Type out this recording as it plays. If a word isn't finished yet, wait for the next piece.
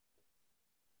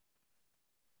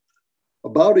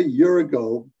About a year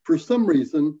ago, for some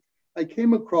reason, I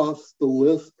came across the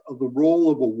list of the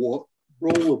Roll of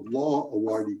Law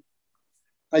awardee.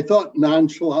 I thought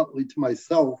nonchalantly to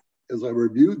myself as I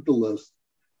reviewed the list,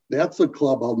 that's a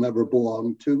club I'll never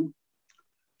belong to.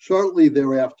 Shortly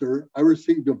thereafter, I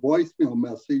received a voicemail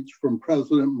message from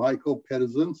President Michael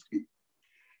Petezinski.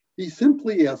 He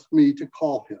simply asked me to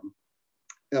call him.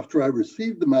 After I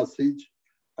received the message,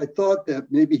 I thought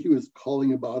that maybe he was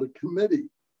calling about a committee.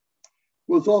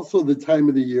 It was also the time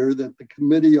of the year that the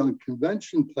Committee on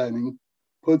Convention Planning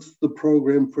puts the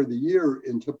program for the year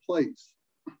into place.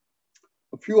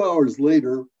 A few hours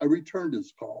later, I returned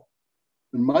his call,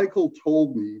 and Michael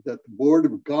told me that the Board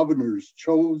of Governors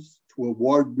chose to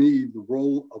award me the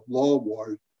Roll of Law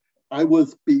Award. I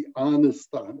was beyond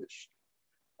astonished.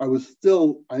 I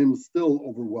am still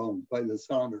overwhelmed by this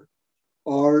honor.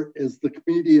 Or, as the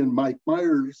comedian Mike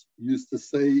Myers used to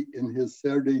say in his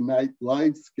Saturday Night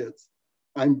Live skits,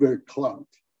 I'm verklempt.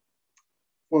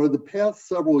 For the past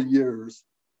several years,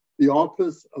 the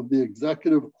Office of the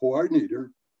Executive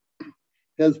Coordinator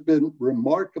has been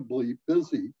remarkably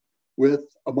busy with,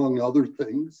 among other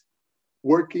things,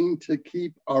 working to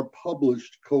keep our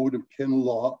published Code of Canon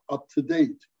Law up to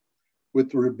date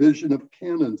with the revision of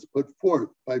canons put forth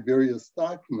by various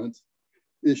documents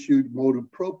issued motu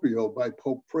proprio by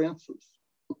Pope Francis.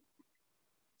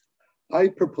 I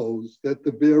propose that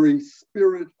the very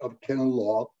spirit of canon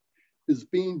law is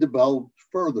being developed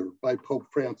further by Pope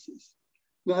Francis,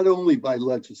 not only by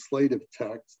legislative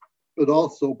text, but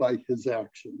also by his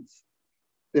actions.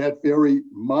 That very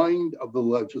mind of the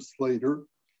legislator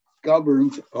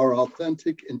governs our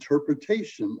authentic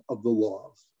interpretation of the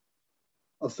laws.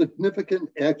 A significant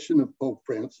action of Pope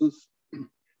Francis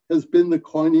has been the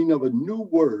coining of a new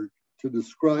word to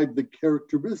describe the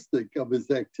characteristic of his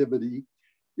activity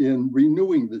in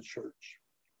renewing the church,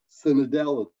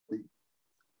 synodality.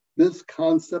 This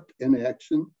concept and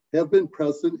action have been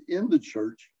present in the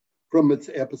church from its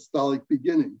apostolic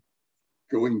beginning,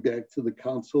 going back to the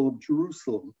Council of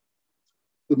Jerusalem.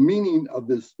 The meaning of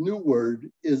this new word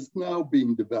is now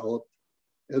being developed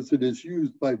as it is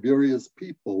used by various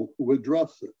people who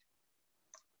address it.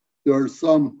 There are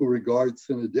some who regard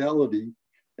synodality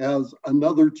as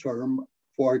another term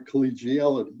for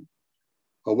collegiality.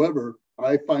 However,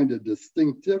 I find a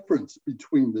distinct difference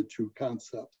between the two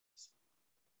concepts.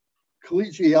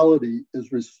 Collegiality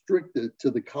is restricted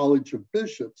to the College of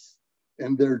Bishops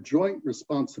and their joint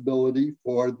responsibility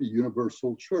for the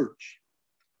universal church.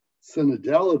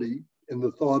 Synodality, in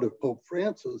the thought of Pope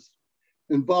Francis,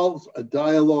 involves a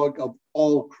dialogue of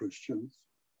all Christians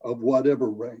of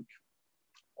whatever rank.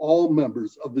 All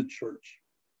members of the church,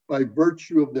 by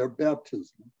virtue of their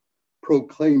baptism,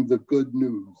 proclaim the good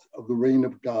news of the reign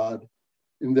of God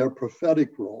in their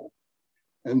prophetic role,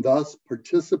 and thus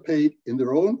participate in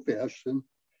their own fashion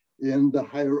in the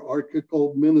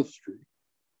hierarchical ministry.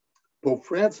 Pope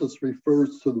Francis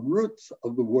refers to the roots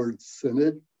of the word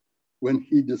synod when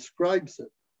he describes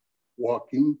it,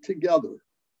 walking together.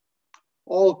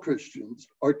 All Christians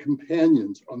are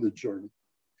companions on the journey.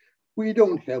 We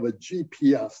don't have a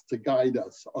GPS to guide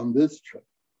us on this trip.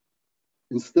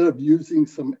 Instead of using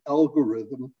some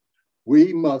algorithm,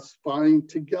 we must find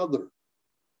together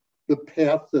the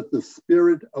path that the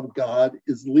Spirit of God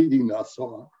is leading us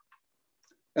on.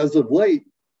 As of late,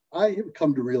 I have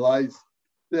come to realize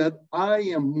that I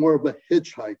am more of a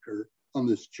hitchhiker on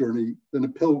this journey than a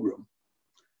pilgrim.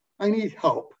 I need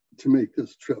help to make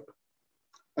this trip.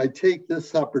 I take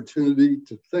this opportunity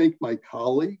to thank my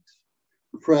colleagues,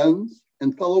 friends,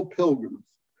 and fellow pilgrims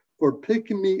for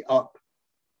picking me up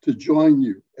to join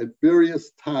you at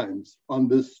various times on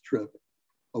this trip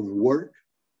of work,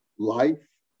 life,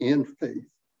 and faith.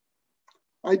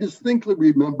 I distinctly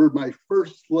remember my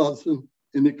first lesson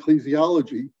in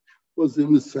ecclesiology was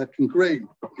in the second grade.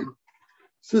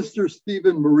 Sister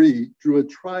Stephen Marie drew a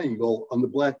triangle on the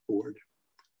blackboard.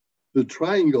 The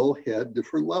triangle had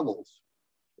different levels.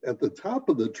 At the top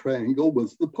of the triangle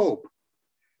was the Pope.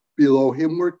 Below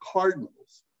him were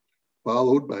cardinals,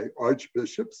 followed by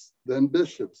archbishops, then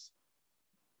bishops.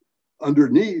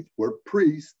 Underneath were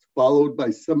priests, followed by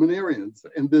seminarians,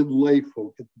 and then lay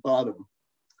folk at the bottom.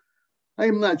 I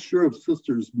am not sure of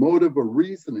Sister's motive or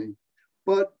reasoning,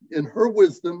 but in her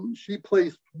wisdom, she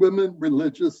placed women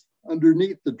religious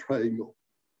underneath the triangle.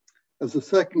 As a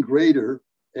second grader,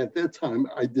 at that time,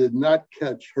 I did not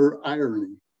catch her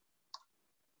irony.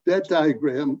 That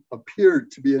diagram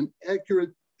appeared to be an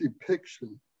accurate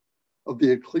depiction of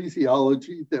the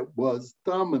ecclesiology that was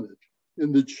dominant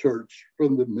in the church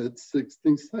from the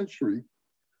mid-16th century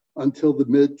until the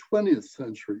mid-20th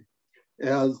century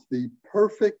as the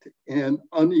perfect and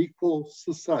unequal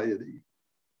society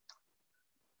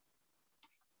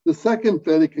The Second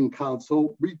Vatican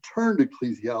Council returned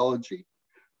ecclesiology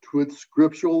to its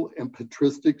scriptural and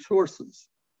patristic sources.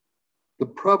 The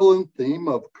prevalent theme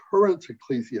of current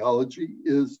ecclesiology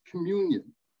is communion.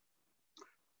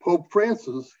 Pope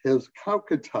Francis has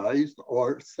concretized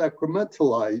or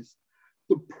sacramentalized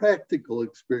the practical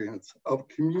experience of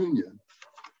communion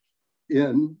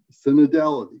in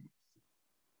synodality.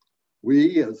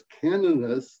 We as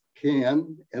canonists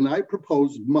can, and I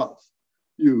propose must,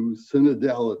 use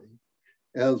synodality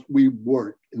as we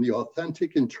work in the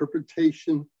authentic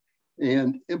interpretation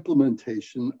and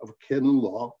implementation of canon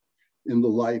law in the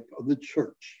life of the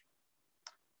Church.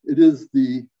 It is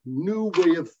the new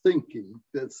way of thinking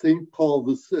that St.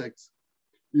 Paul VI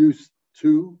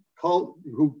who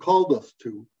called us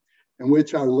to, and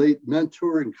which our late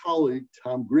mentor and colleague,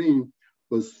 Tom Green,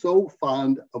 was so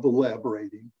fond of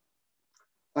elaborating.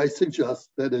 I suggest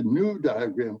that a new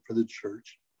diagram for the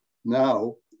Church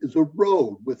now is a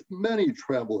road with many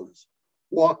travelers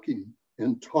walking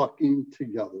and talking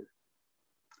together.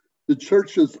 The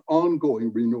Church's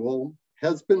ongoing renewal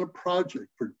has been a project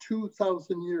for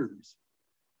 2,000 years.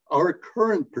 Our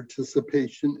current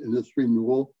participation in this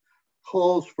renewal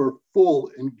calls for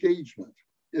full engagement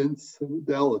in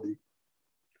synodality.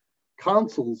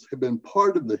 Councils have been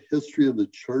part of the history of the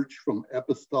Church from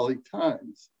apostolic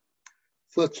times.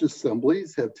 Such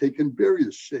assemblies have taken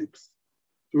various shapes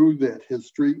through that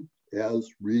history as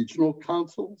regional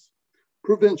councils,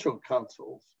 provincial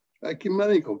councils,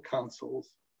 ecumenical councils,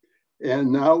 and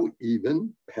now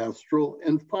even pastoral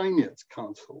and finance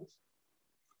councils.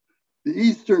 The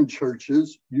Eastern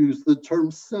churches use the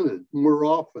term synod more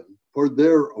often for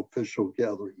their official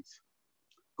gatherings.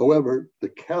 However, the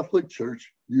Catholic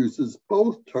Church uses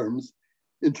both terms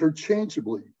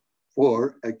interchangeably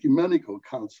for ecumenical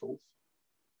councils.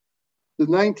 The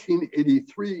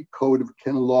 1983 Code of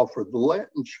Canon Law for the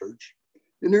Latin Church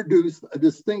introduced a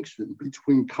distinction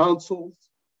between councils,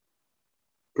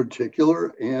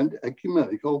 particular and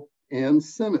ecumenical, and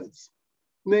synods,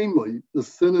 namely the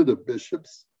Synod of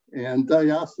Bishops and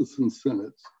diocesan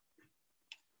synods.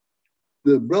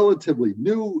 The relatively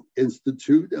new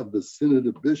institute of the Synod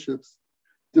of Bishops,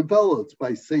 developed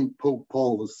by St. Pope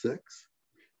Paul VI,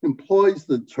 employs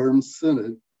the term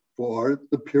synod for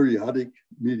the periodic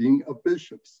meeting of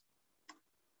bishops.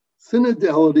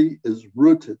 Synodality is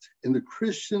rooted in the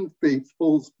Christian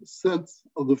faithful's sense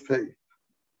of the faith.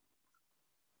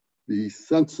 The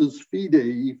sensus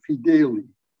fidei fideli.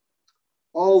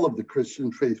 All of the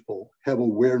Christian faithful have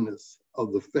awareness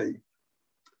of the faith.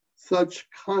 Such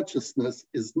consciousness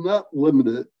is not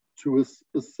limited to a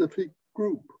specific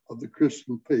group of the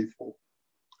Christian faithful.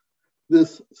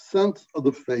 This sense of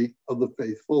the faith of the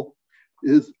faithful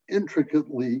is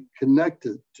intricately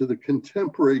connected to the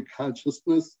contemporary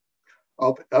consciousness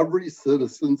of every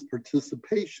citizen's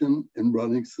participation in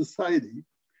running society,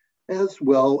 as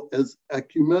well as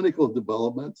ecumenical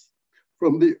developments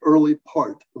from the early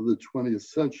part of the 20th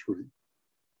century.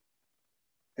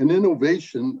 An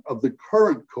innovation of the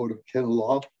current Code of Canon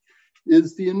Law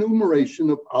is the enumeration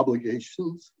of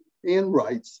obligations and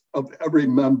rights of every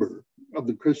member of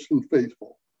the Christian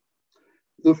faithful.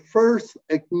 The first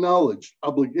acknowledged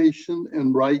obligation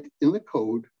and right in the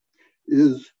Code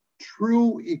is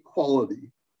true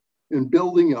equality in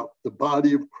building up the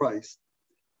body of Christ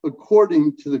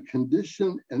according to the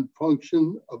condition and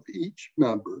function of each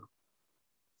member.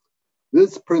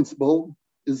 This principle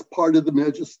is part of the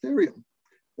magisterium,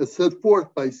 as set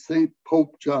forth by St.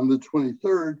 Pope John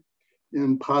XXIII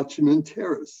in Pacem in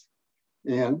Terris,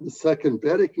 and the Second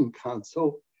Vatican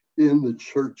Council in the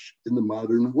Church in the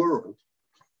Modern World.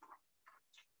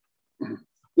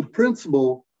 The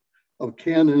principle of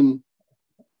Canon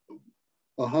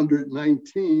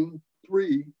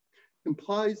 119.3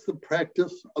 implies the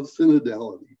practice of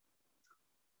synodality,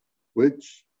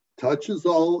 which touches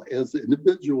all as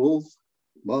individuals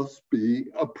must be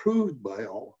approved by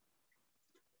all.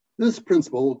 This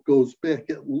principle goes back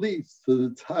at least to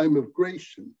the time of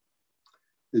Gratian.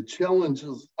 It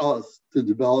challenges us to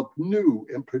develop new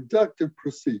and productive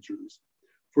procedures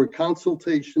for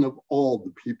consultation of all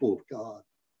the people of God.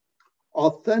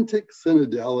 Authentic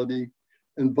synodality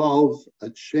involves a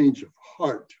change of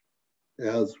heart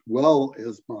as well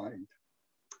as mind.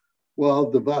 While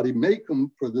the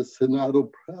vademecum for the synodal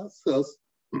process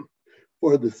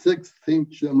for the 16th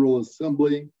General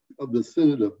Assembly of the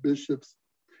Synod of Bishops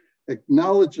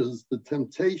acknowledges the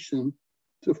temptation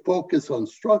to focus on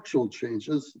structural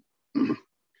changes,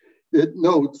 it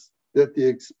notes that the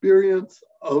experience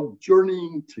of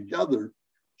journeying together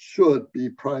should be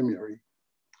primary.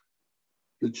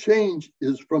 The change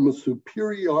is from a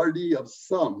superiority of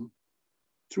some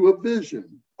to a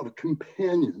vision of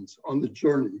companions on the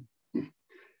journey.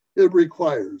 It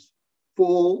requires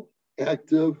full,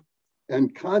 active,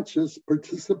 and conscious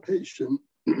participation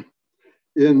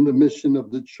in the mission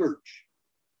of the church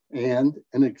and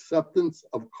an acceptance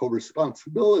of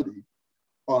co-responsibility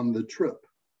on the trip.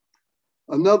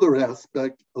 Another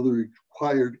aspect of the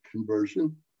required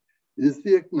conversion is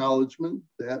the acknowledgement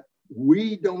that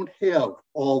we don't have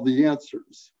all the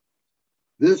answers.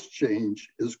 This change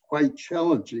is quite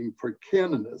challenging for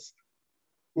canonists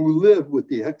who live with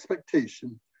the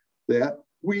expectation that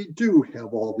we do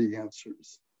have all the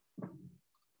answers.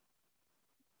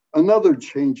 Another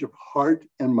change of heart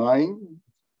and mind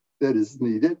that is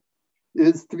needed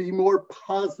is to be more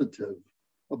positive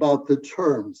about the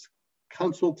terms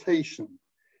consultation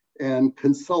and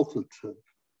consultative.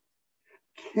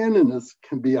 Canonists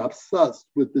can be obsessed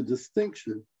with the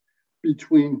distinction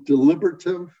between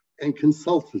deliberative and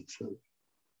consultative.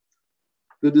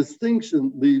 The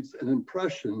distinction leaves an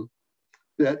impression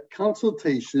that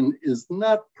consultation is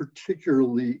not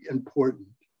particularly important.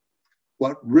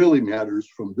 What really matters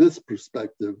from this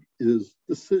perspective is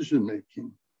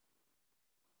decision-making.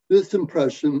 This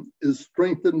impression is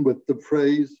strengthened with the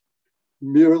phrase,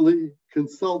 merely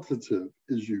consultative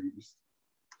is used.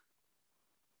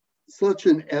 Such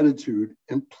an attitude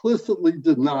implicitly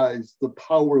denies the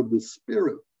power of the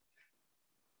Spirit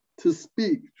to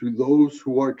speak to those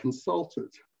who are consulted.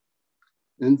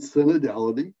 In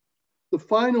synodality, the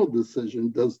final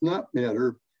decision does not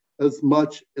matter as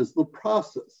much as the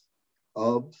process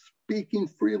of speaking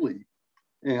freely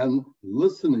and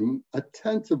listening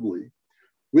attentively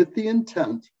with the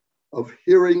intent of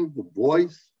hearing the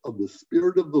voice of the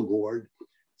Spirit of the Lord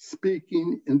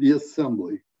speaking in the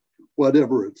assembly,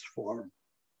 whatever its form.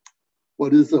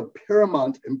 What is of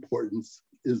paramount importance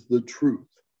is the truth.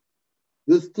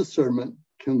 This discernment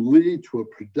can lead to a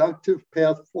productive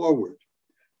path forward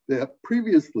that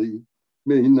previously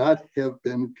may not have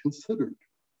been considered.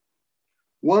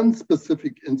 One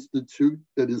specific institute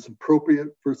that is appropriate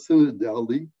for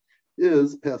synodality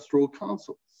is pastoral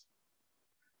councils.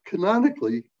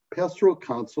 Canonically, pastoral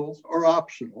councils are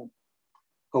optional.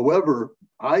 However,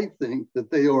 I think that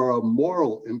they are a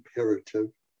moral imperative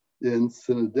in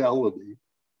synodality.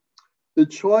 The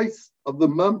choice of the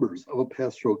members of a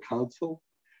pastoral council,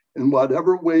 in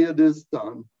whatever way it is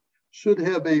done, should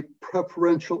have a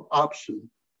preferential option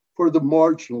for the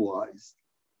marginalized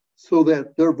so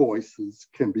that their voices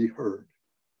can be heard.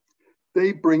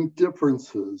 They bring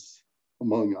differences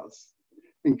among us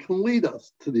and can lead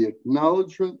us to the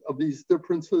acknowledgement of these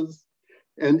differences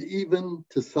and even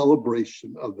to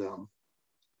celebration of them.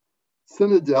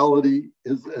 Synodality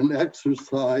is an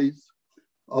exercise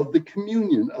of the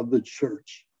communion of the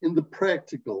church in the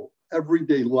practical,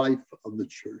 everyday life of the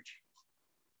church.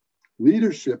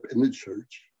 Leadership in the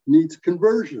church needs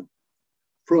conversion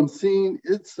from seeing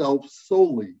itself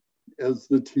solely as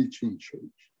the teaching church.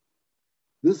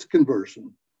 This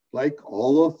conversion, like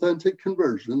all authentic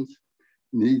conversions,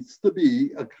 needs to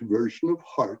be a conversion of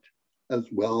heart as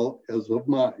well as of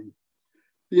mind.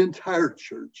 The entire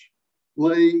church,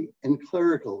 lay and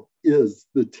clerical, is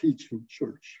the teaching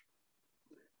church.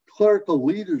 Clerical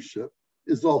leadership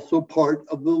is also part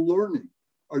of the learning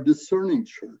or discerning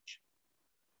church.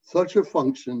 Such a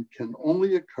function can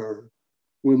only occur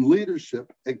when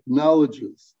leadership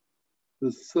acknowledges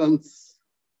the sense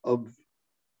of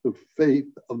the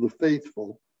faith of the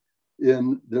faithful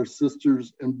in their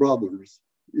sisters and brothers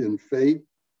in faith,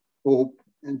 hope,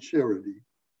 and charity.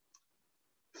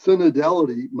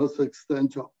 Synodality must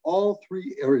extend to all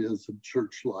three areas of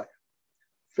church life: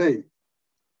 faith,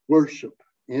 worship,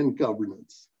 and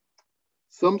governance.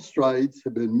 Some strides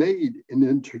have been made in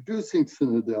introducing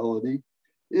synodality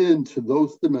into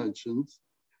those dimensions,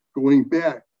 going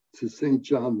back to St.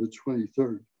 John the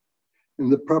 23rd in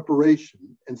the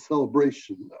preparation and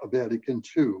celebration of Vatican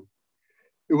II.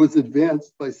 It was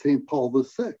advanced by St. Paul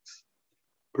VI,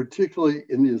 particularly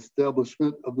in the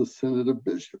establishment of the Synod of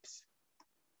Bishops.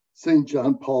 St.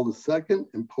 John Paul II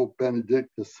and Pope Benedict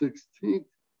XVI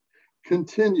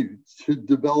continued to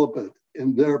develop it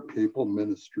in their papal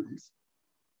ministries.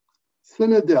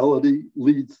 Synodality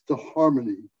leads to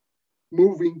harmony,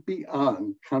 moving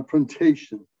beyond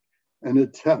confrontation and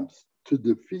attempts to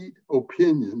defeat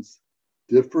opinions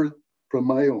different from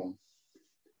my own.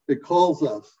 It calls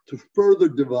us to further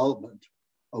development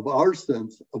of our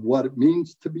sense of what it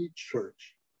means to be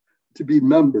church, to be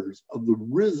members of the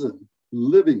risen,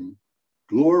 living,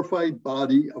 glorified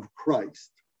body of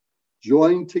Christ,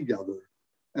 joined together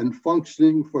and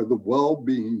functioning for the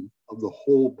well-being of the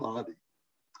whole body.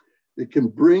 It can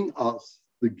bring us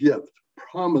the gift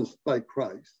promised by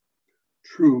Christ,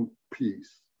 true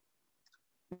peace.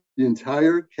 The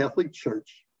entire Catholic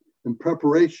Church, in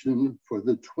preparation for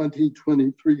the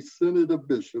 2023 Synod of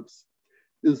Bishops,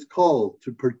 is called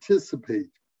to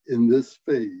participate in this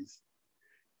phase.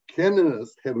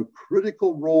 Canonists have a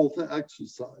critical role to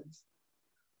exercise.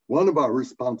 One of our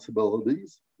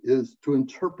responsibilities is to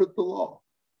interpret the law.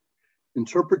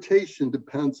 Interpretation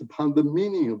depends upon the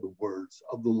meaning of the words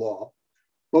of the law,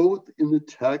 both in the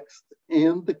text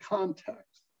and the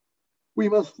context. We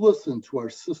must listen to our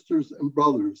sisters and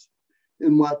brothers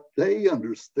in what they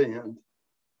understand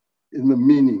in the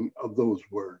meaning of those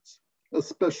words,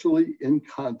 especially in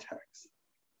context.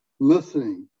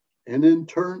 Listening and in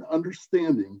turn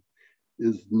understanding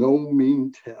is no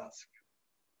mean task.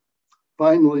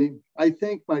 Finally, I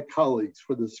thank my colleagues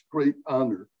for this great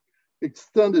honor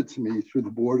extended to me through the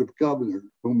Board of Governors,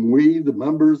 whom we, the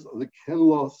members of the Canon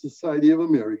Law Society of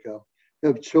America,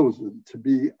 have chosen to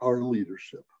be our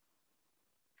leadership.